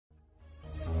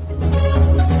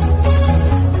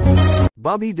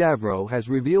Bobby Davro has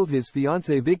revealed his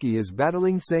fiancée Vicky is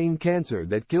battling same cancer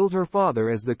that killed her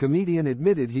father, as the comedian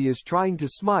admitted he is trying to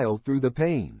smile through the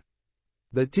pain.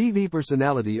 The TV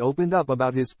personality opened up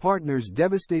about his partner's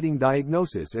devastating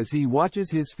diagnosis as he watches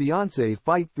his fiancée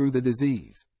fight through the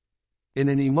disease. In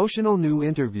an emotional new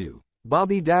interview,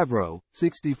 Bobby Davro,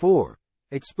 64,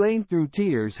 explained through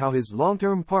tears how his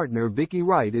long-term partner Vicky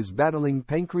Wright is battling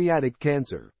pancreatic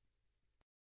cancer.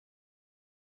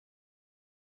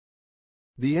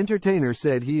 The entertainer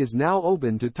said he is now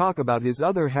open to talk about his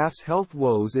other half's health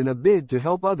woes in a bid to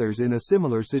help others in a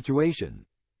similar situation.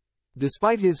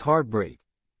 Despite his heartbreak,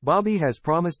 Bobby has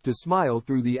promised to smile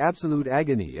through the absolute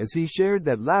agony as he shared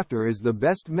that laughter is the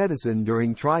best medicine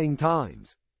during trying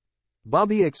times.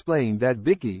 Bobby explained that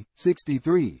Vicky,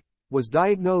 63, was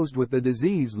diagnosed with the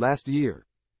disease last year.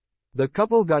 The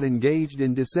couple got engaged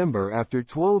in December after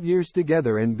 12 years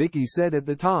together, and Vicky said at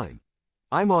the time,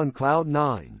 "I'm on cloud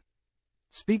 9."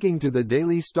 Speaking to the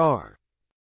Daily Star,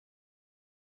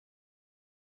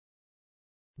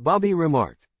 Bobby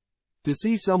remarked, "To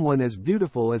see someone as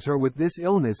beautiful as her with this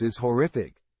illness is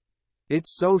horrific.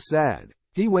 It's so sad."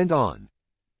 He went on,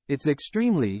 "It's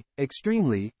extremely,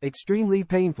 extremely, extremely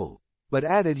painful," but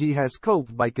added he has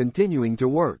coped by continuing to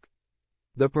work.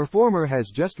 The performer has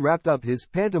just wrapped up his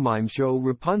pantomime show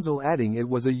Rapunzel, adding it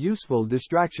was a useful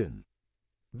distraction.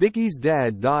 Vicky's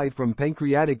dad died from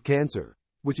pancreatic cancer,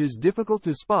 which is difficult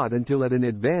to spot until at an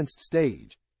advanced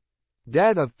stage.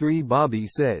 Dad of 3 Bobby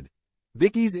said,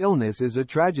 "Vicky's illness is a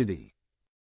tragedy.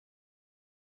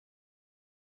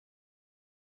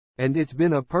 And it's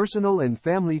been a personal and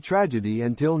family tragedy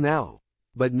until now.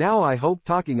 But now I hope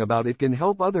talking about it can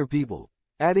help other people,"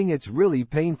 adding it's really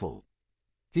painful.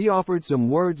 He offered some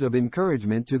words of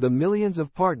encouragement to the millions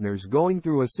of partners going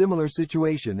through a similar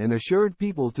situation and assured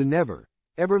people to never,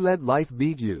 ever let life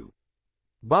beat you.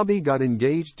 Bobby got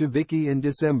engaged to Vicky in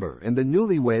December, and the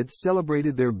newlyweds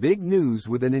celebrated their big news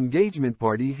with an engagement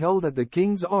party held at the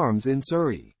King's Arms in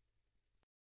Surrey.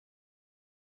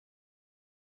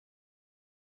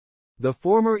 The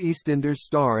former EastEnders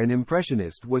star and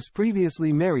impressionist was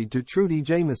previously married to Trudy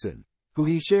Jameson, who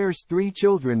he shares 3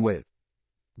 children with.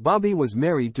 Bobby was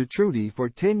married to Trudy for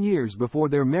 10 years before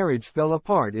their marriage fell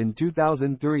apart in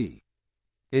 2003.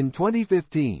 In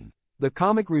 2015, the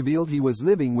comic revealed he was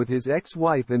living with his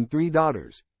ex-wife and 3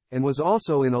 daughters, and was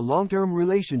also in a long-term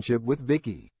relationship with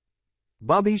Vicky.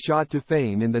 Bobby shot to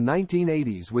fame in the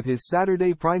 1980s with his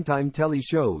Saturday primetime telly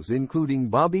shows including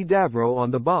Bobby Davro on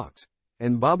the Box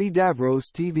and Bobby Davro's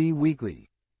TV Weekly.